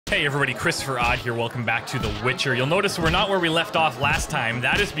Hey everybody, ChristopherOdd here, welcome back to The Witcher. You'll notice we're not where we left off last time.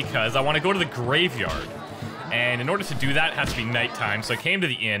 That is because I want to go to the graveyard. And in order to do that, it has to be nighttime. So I came to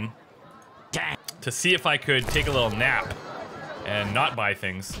the inn to see if I could take a little nap and not buy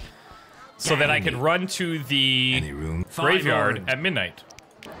things. So that I could run to the graveyard at midnight.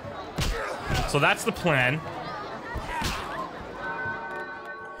 So that's the plan.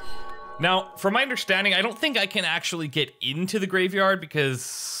 Now, from my understanding, I don't think I can actually get into the graveyard because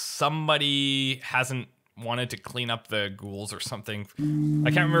somebody hasn't wanted to clean up the ghouls or something. I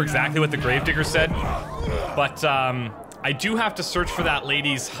can't remember exactly what the gravedigger said, but I do have to search for that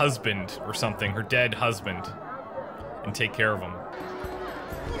lady's husband or something, her dead husband, and take care of him.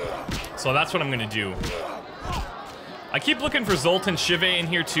 So that's what I'm gonna do. I keep looking for Zoltan Shive in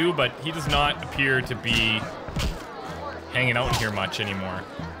here too, but he does not appear to be hanging out in here much anymore.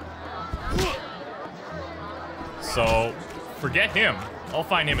 So, forget him. I'll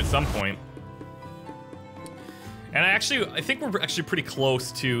find him at some point. And I think we're actually pretty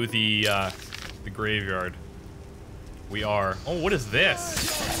close to the graveyard. We are. Oh, what is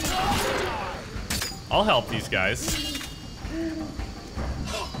this? I'll help these guys.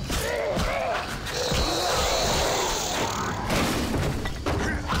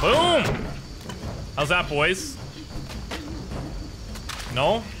 Boom! How's that, boys?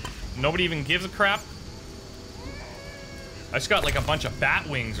 No? Nobody even gives a crap? I just got like a bunch of bat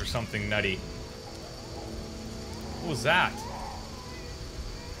wings or something nutty. What was that?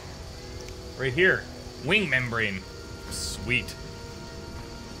 Right here. Wing membrane. Sweet.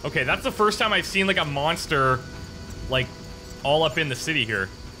 Okay, that's the first time I've seen like a monster like all up in the city here.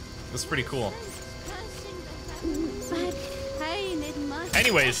 That's pretty cool.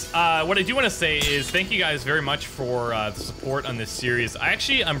 Anyways, what I do want to say is thank you guys very much for the support on this series.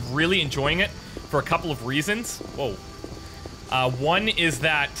 I'm really enjoying it for a couple of reasons. Whoa. One is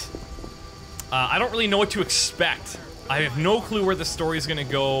that I don't really know what to expect. I have no clue where the story is going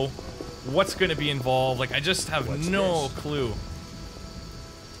to go, what's going to be involved. Like, I just have no clue.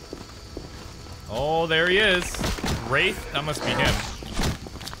 Oh, there he is. Wraith? That must be him.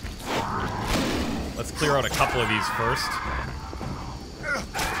 Let's clear out a couple of these first.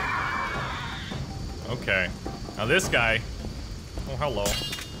 Okay. Now this guy... Oh, hello.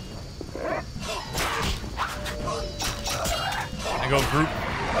 I go group...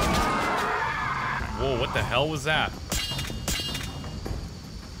 Whoa, what the hell was that?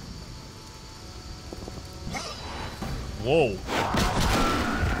 Whoa.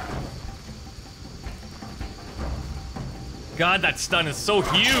 God, that stun is so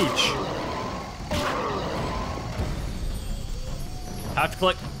huge! Have to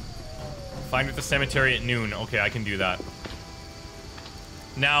click. Find her at the cemetery at noon. Okay, I can do that.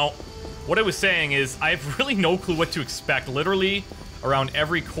 Now, what I was saying is, I have really no clue what to expect. Literally, around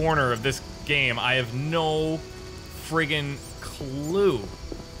every corner of this game, I have no friggin' clue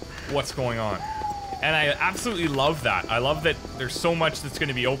what's going on. And I absolutely love that. I love that there's so much that's going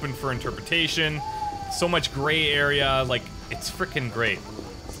to be open for interpretation, so much gray area, like, it's freaking great.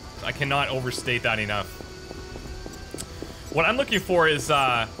 I cannot overstate that enough. What I'm looking for is,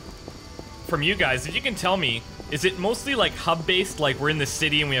 from you guys, if you can tell me, is it mostly like hub-based, like we're in the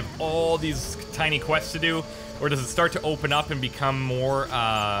city and we have all these tiny quests to do, or does it start to open up and become more,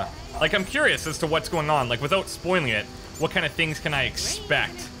 like I'm curious as to what's going on, like without spoiling it, what kind of things can I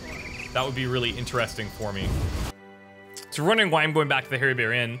expect? That would be really interesting for me. So you're wondering why I'm going back to the Hairy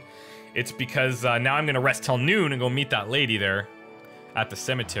Bear Inn. It's because now I'm gonna rest till noon and go meet that lady there at the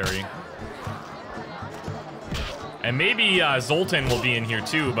cemetery. And maybe Zoltan will be in here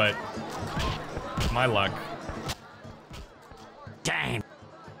too, but my luck. Damn.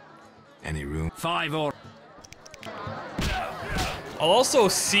 Any room? 5 or... I'll also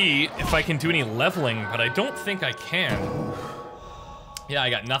see if I can do any leveling, but I don't think I can. Yeah,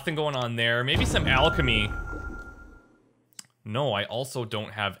 I got nothing going on there. Maybe some alchemy. No, I also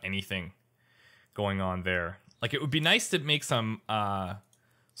don't have anything going on there. Like, it would be nice to make some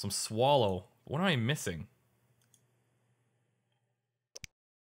swallow. What am I missing?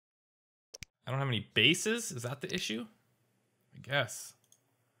 I don't have any bases? Is that the issue? I guess.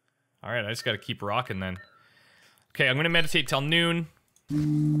 Alright, I just gotta keep rocking then. Okay, I'm gonna meditate till noon.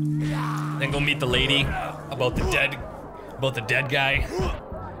 Then go meet the lady about the dead guy.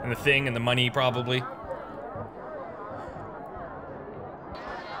 And the thing and the money, probably.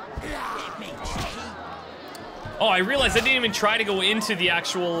 Oh, I realized I didn't even try to go into the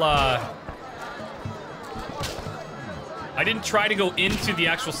actual, I didn't try to go into the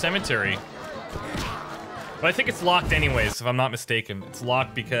actual cemetery. But I think it's locked anyways, if I'm not mistaken. It's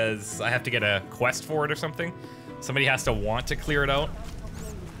locked because I have to get a quest for it or something. Somebody has to want to clear it out.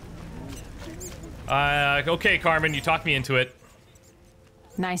 Okay, Carmen, you talked me into it.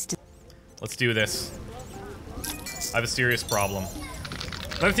 Nice to... Let's do this. I have a serious problem.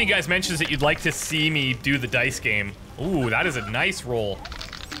 Another thing you guys mentioned is that you'd like to see me do the dice game. Ooh, that is a nice roll.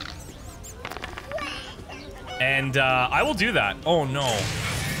 And, I will do that. Oh, no.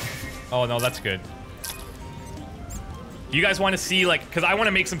 Oh, no, that's good. You guys want to see, like, because I want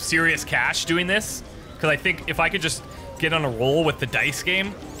to make some serious cash doing this. Because I think if I could just get on a roll with the dice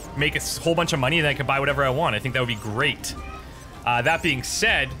game, make a whole bunch of money, and then I can buy whatever I want. I think that would be great. That being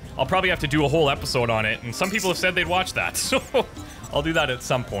said, I'll probably have to do a whole episode on it, and some people have said they'd watch that, so I'll do that at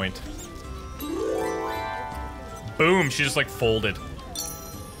some point. Boom, she just like folded.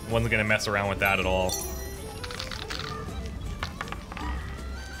 Wasn't gonna mess around with that at all.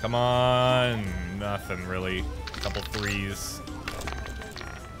 Come on, nothing really. A couple threes.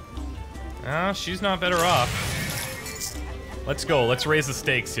 Oh, she's not better off. Let's go, let's raise the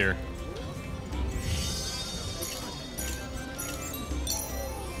stakes here.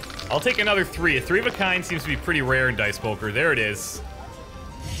 I'll take another 3. A 3 of a kind seems to be pretty rare in dice poker. There it is.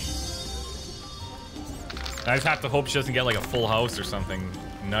 I just have to hope she doesn't get like a full house or something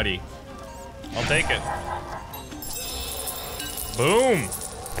nutty. I'll take it. Boom!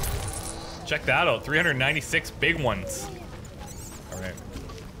 Check that out. 396 big ones. Alright.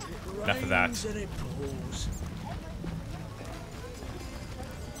 Enough of that.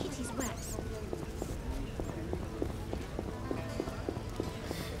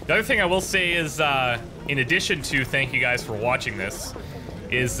 The other thing I will say is, in addition to thank you guys for watching this,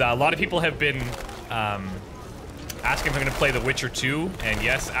 is a lot of people have been asking if I'm going to play The Witcher 2, and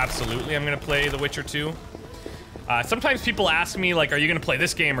yes, absolutely I'm going to play The Witcher 2. Sometimes people ask me, like, are you going to play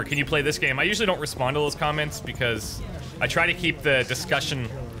this game, or can you play this game? I usually don't respond to those comments, because I try to keep the discussion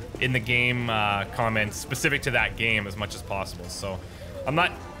in the game comments specific to that game as much as possible, so I'm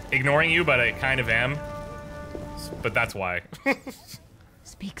not ignoring you, but I kind of am. But that's why.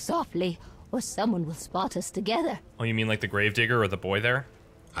 Speak softly, or someone will spot us together. Oh, you mean like the gravedigger or the boy there?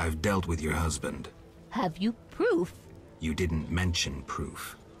 I've dealt with your husband. Have you proof? You didn't mention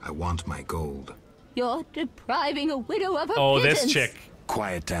proof. I want my gold. You're depriving a widow of her Oh, pittance. this chick.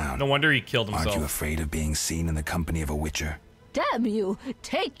 Quiet down. No wonder he killed himself. Aren't you afraid of being seen in the company of a witcher? Damn you!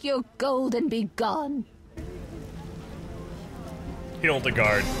 Take your gold and be gone.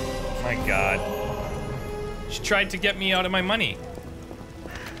 Hildegard. My god. She tried to get me out of my money.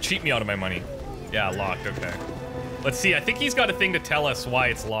 Cheat me out of my money. Yeah, locked, okay. Let's see, I think he's got a thing to tell us why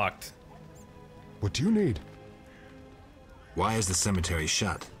it's locked. What do you need? Why is the cemetery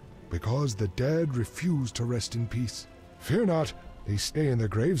shut? Because the dead refuse to rest in peace. Fear not, they stay in their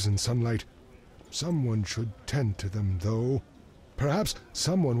graves in sunlight. Someone should tend to them, though. Perhaps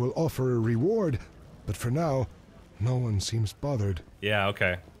someone will offer a reward, but for now, no one seems bothered. Yeah,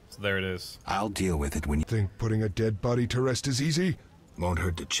 okay. So there it is. I'll deal with it when you Think putting a dead body to rest is easy? won't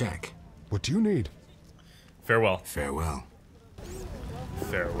hurt to check. What do you need? Farewell. Farewell.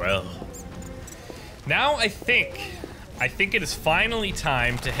 Farewell. Now I think it is finally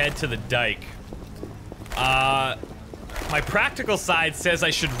time to head to the dike. My practical side says I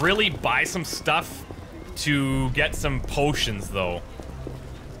should really buy some stuff to get some potions, though.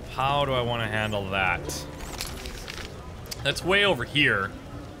 How do I want to handle that? That's way over here.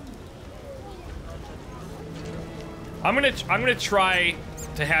 I'm gonna try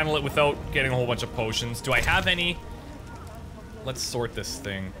to handle it without getting a whole bunch of potions. Do I have any? Let's sort this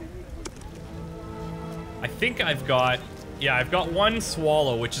thing. I think I've got... Yeah, I've got one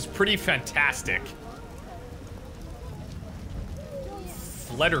swallow, which is pretty fantastic.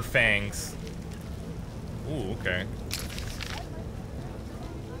 Flutterfangs. Ooh, okay.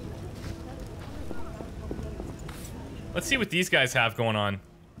 Let's see what these guys have going on.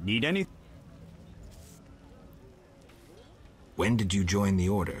 Need any? When did you join the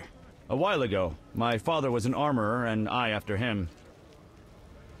order? A while ago. My father was an armorer, and I after him.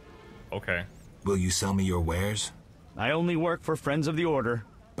 Okay. Will you sell me your wares? I only work for Friends of the Order.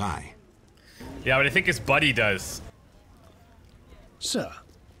 Buy. Yeah, but I think his buddy does. Sir,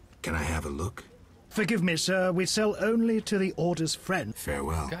 Can I have a look? forgive me, sir. We sell only to the Order's friend.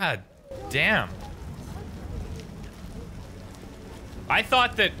 Farewell. God damn. I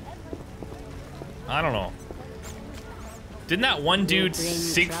thought that... I don't know. Didn't that one dude,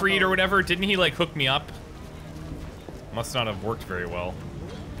 Siegfried or whatever, didn't he like hook me up? Must not have worked very well.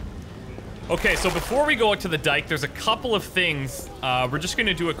 Okay, so before we go out to the dike, there's a couple of things. We're just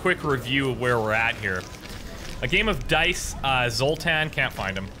gonna do a quick review of where we're at here. A game of dice, Zoltan, can't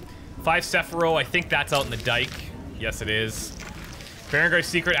find him. 5 Sephiroth, I think that's out in the dike. Yes, it is. Farengard's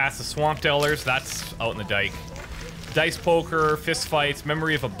Secret, Ask the Swamp Dwellers, that's out in the dike. Dice poker, fist fights,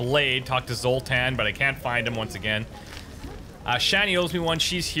 memory of a blade. Talk to Zoltan, but I can't find him once again. Shani owes me one.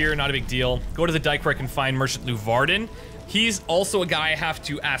 She's here, not a big deal. Go to the Dike where I can find Merchant Luvarden. He's also a guy I have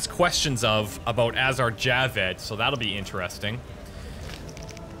to ask questions of about Azar Javed, so that'll be interesting.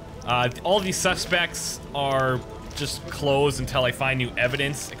 All these suspects are just closed until I find new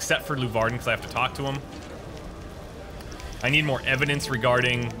evidence, except for Luvarden, because I have to talk to him. I need more evidence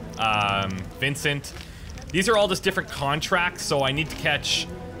regarding Vincent. These are all just different contracts, so I need to catch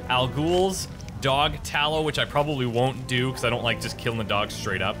Al Ghul's dog tallow, which I probably won't do because I don't like just killing the dog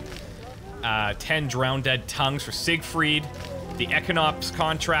straight up. 10 drowned dead tongues for Siegfried. The Econops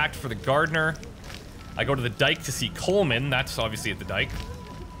contract for the gardener. I go to the Dike to see Coleman. That's obviously at the Dike.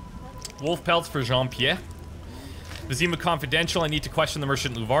 Wolf pelts for Jean-Pierre. Vizima Confidential. I need to question the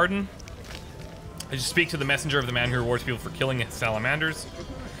Merchant Luvarden. I just speak to the messenger of the man who rewards people for killing salamanders.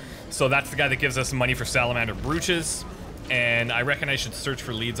 So that's the guy that gives us money for salamander brooches. And I reckon I should search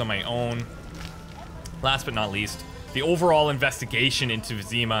for leads on my own. Last but not least, the overall investigation into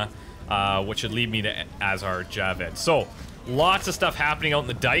Vizima, which should lead me to Azar Javed. So, lots of stuff happening out in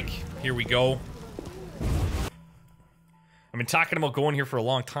the Dike. Here we go. I've been talking about going here for a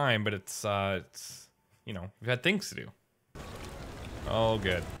long time, but it's you know, we've had things to do. Oh,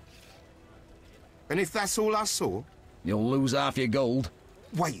 good. And if that's all I saw? You'll lose half your gold.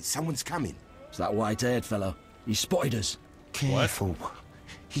 Wait, someone's coming. It's that white-haired fellow. He spotted us. Careful.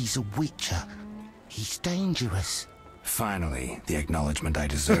 He's a witcher. He's dangerous. Finally, the acknowledgement I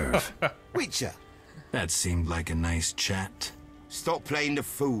deserve. Witcher? That seemed like a nice chat. Stop playing the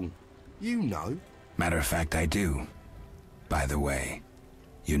fool. You know. Matter of fact, I do. By the way,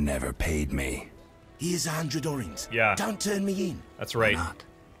 you never paid me. Here's 100 orings. Yeah. Don't turn me in. That's right. Why not?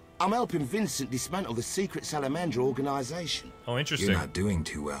 I'm helping Vincent dismantle the secret salamander organization. Oh, interesting. You're not doing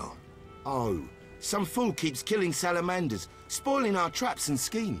too well. Oh, some fool keeps killing salamanders, spoiling our traps and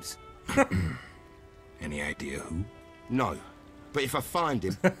schemes. Any idea who? No, but if I find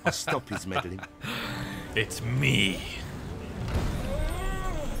him, I'll stop his meddling. It's me.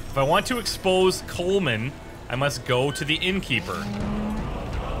 If I want to expose Coleman, I must go to the innkeeper.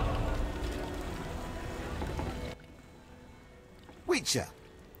 Witcher.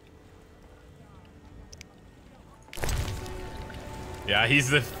 Yeah, he's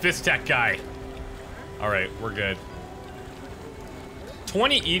the fist tech guy. Alright, we're good.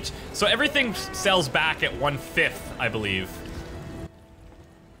 20 each. So everything sells back at 1/5, I believe.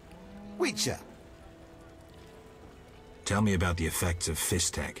 Witcher. Tell me about the effects of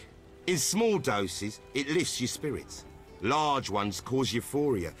Fistech. In small doses, it lifts your spirits. Large ones cause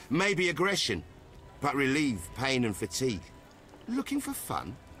euphoria, maybe aggression, but relieve pain and fatigue. Looking for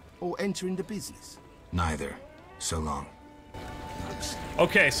fun or entering the business? Neither. So long.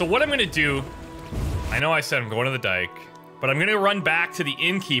 Okay, so what I'm gonna do, I know I said I'm going to the Dike, but I'm gonna run back to the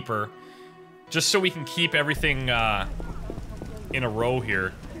innkeeper just so we can keep everything in a row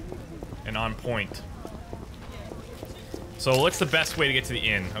here and on point. So what's the best way to get to the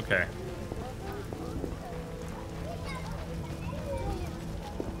inn? Okay.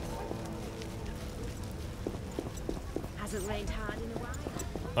 Hasn't rained hard in a while.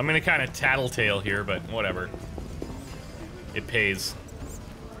 I'm gonna kind of tattletale here, but whatever. It pays.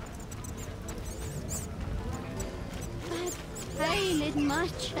 Pain in my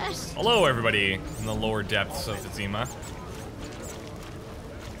chest. Hello, everybody in the lower depths of Vizima.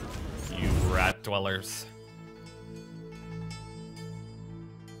 You rat dwellers.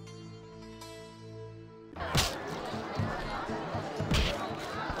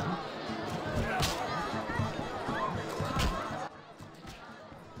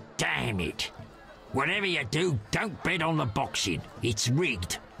 Damn it. Whatever you do, don't bet on the boxing. It's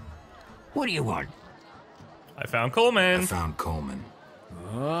rigged. What do you want? I found Coleman. I found Coleman.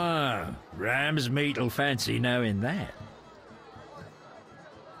 Oh, ram's meat'll fancy knowing that.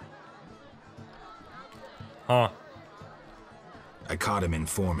 Huh. I caught him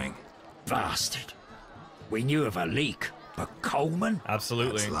informing. Bastard. We knew of a leak, but Coleman?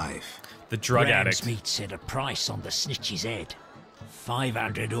 Absolutely. That's life. The drug Ram's addict. meat set a price on the snitch's head.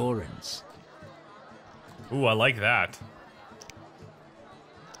 500 orens. Ooh, I like that.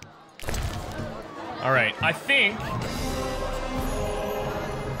 Alright, I think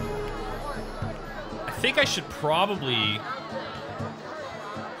I should probably...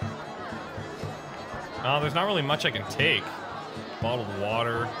 Oh, there's not really much I can take. Bottled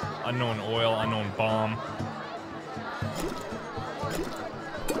water, unknown oil, unknown bomb.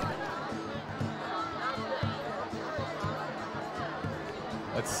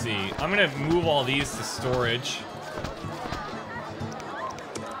 Let's see. I'm gonna move all these to storage.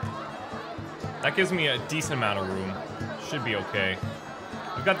 That gives me a decent amount of room. Should be okay.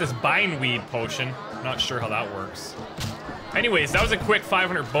 We've got this bindweed potion. Not sure how that works. Anyways, that was a quick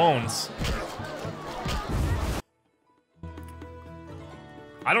 500 bones.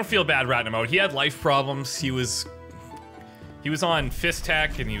 I don't feel bad ratting him out. He had life problems. He was on fist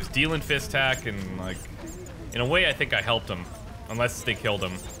tech and he was dealing fist tech, and like, in a way I think I helped him. Unless they killed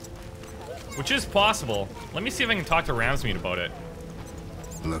him. Which is possible. Let me see if I can talk to Ramsmead about it.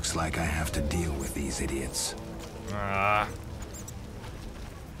 Looks like I have to deal with these idiots. Alright.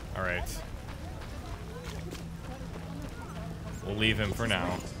 We'll leave him for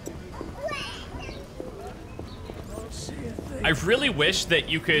now. I really wish that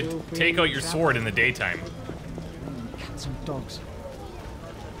you could take out your sword in the daytime. Cats and dogs.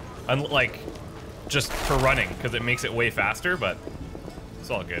 Like, just for running, because it makes it way faster, but it's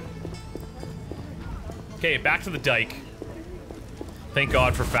all good. Okay, back to the dike. Thank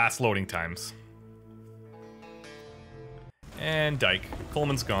God for fast loading times. And dike.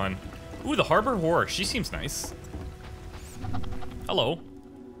 Coleman's gone. Ooh, the harbor whore. She seems nice. Hello.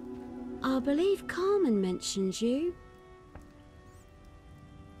 I believe Carmen mentioned you.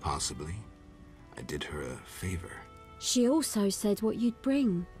 Possibly. I did her a favor. She also said what you'd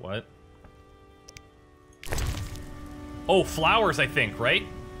bring. What? Oh, flowers, I think, right?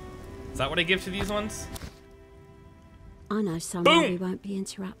 Is that what I give to these ones? I know somewhere we won't be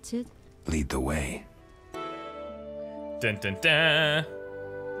interrupted. Lead the way. Dun dun dun.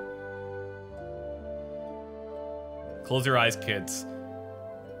 Close your eyes, kids.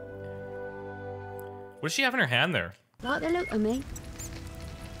 What does she have in her hand there? Like the look of me.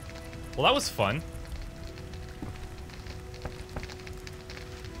 Well, that was fun.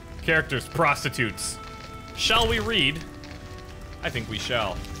 Characters, prostitutes. Shall we read? I think we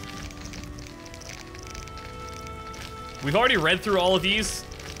shall. We've already read through all of these,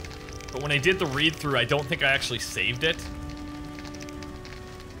 but when I did the read through, I don't think I actually saved it.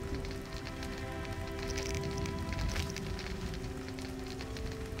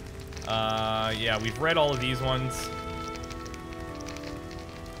 Yeah, we've read all of these ones.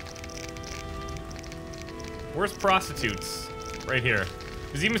 Where's prostitutes? Right here.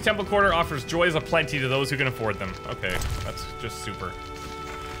 Zima's Temple Quarter offers joys aplenty to those who can afford them. Okay, that's just super.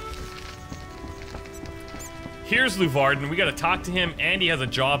 Here's Luvarden. We gotta talk to him, and he has a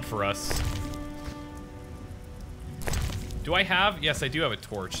job for us. Do I have? Yes, I do have a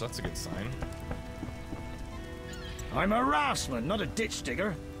torch. That's a good sign. I'm a raftsman, not a ditch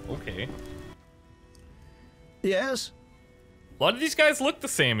digger. Okay. Yes? A lot of these guys look the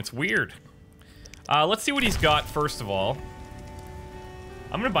same. It's weird. Let's see what he's got first of all.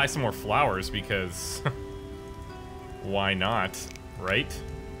 I'm gonna buy some more flowers because why not, right?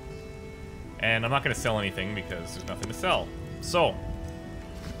 And I'm not gonna sell anything because there's nothing to sell. So.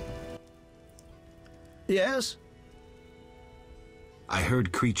 Yes? I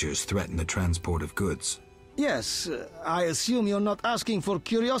heard creatures threaten the transport of goods. Yes, I assume you're not asking for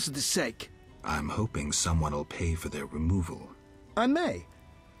curiosity's sake. I'm hoping someone will pay for their removal. I may.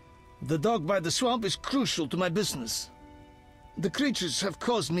 The dog by the swamp is crucial to my business. The creatures have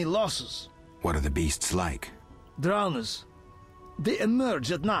caused me losses. What are the beasts like? Drowners. They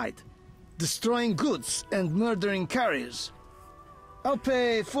emerge at night, destroying goods and murdering carriers. I'll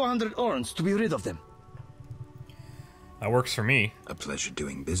pay 400 orens to be rid of them. That works for me. A pleasure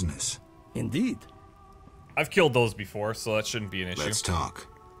doing business. Indeed. I've killed those before, so that shouldn't be an issue. Let's talk.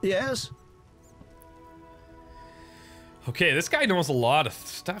 Yes? Okay, this guy knows a lot of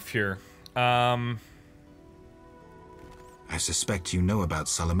stuff here. I suspect you know about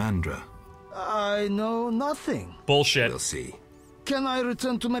Salamandra. I know nothing. Bullshit. We'll see. Can I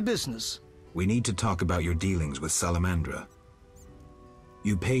return to my business? We need to talk about your dealings with Salamandra.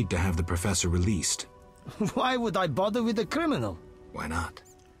 You paid to have the professor released. Why would I bother with a criminal? Why not?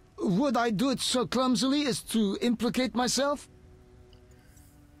 Would I do it so clumsily as to implicate myself?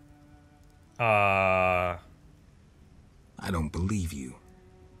 I don't believe you.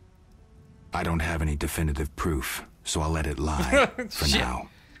 I don't have any definitive proof, so I'll let it lie for now.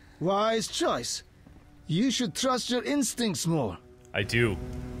 Wise choice. You should trust your instincts more. I do.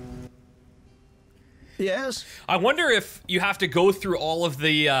 Yes? I wonder if you have to go through all of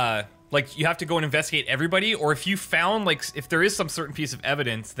the, like, you have to go and investigate everybody, or if you found, like, if there is some certain piece of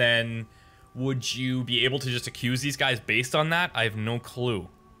evidence, then would you be able to just accuse these guys based on that? I have no clue.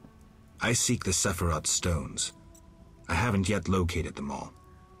 I seek the ChristopherOdd stones. I haven't yet located them all.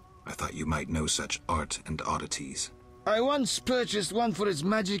 I thought you might know such art and oddities. I once purchased one for its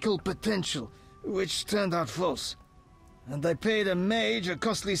magical potential, which turned out false. And I paid a mage a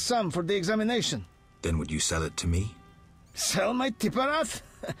costly sum for the examination. Then would you sell it to me? Sell my Tiparath?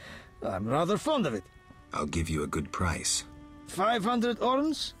 I'm rather fond of it. I'll give you a good price. 500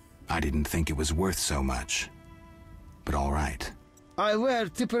 orens? I didn't think it was worth so much. But all right. I wear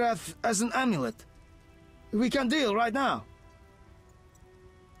Tipperath as an amulet. We can deal right now.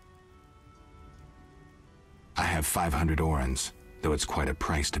 I have 500 orens, though it's quite a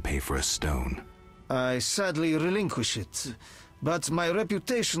price to pay for a stone. I sadly relinquish it, but my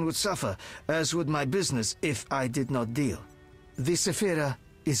reputation would suffer, as would my business if I did not deal. The Sephira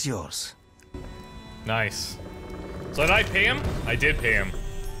is yours. Nice. So did I pay him? I did pay him.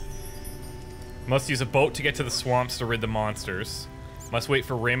 Must use a boat to get to the swamps to rid the monsters. Must wait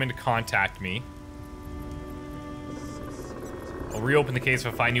for Raymond to contact me. I'll reopen the case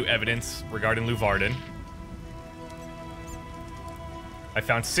if I find new evidence regarding Luvarden. I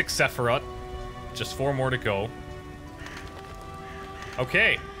found 6 Sephiroth. Just 4 more to go.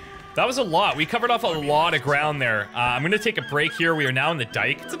 Okay. That was a lot. We covered off a lot of ground there. I'm going to take a break here. We are now in the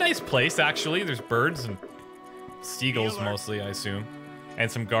Dike. It's a nice place, actually. There's birds and seagulls mostly, I assume. And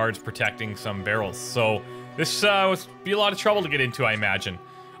some guards protecting some barrels. So this would be a lot of trouble to get into, I imagine.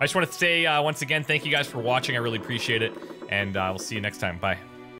 I just want to say, once again, thank you guys for watching. I really appreciate it. And we'll see you next time. Bye.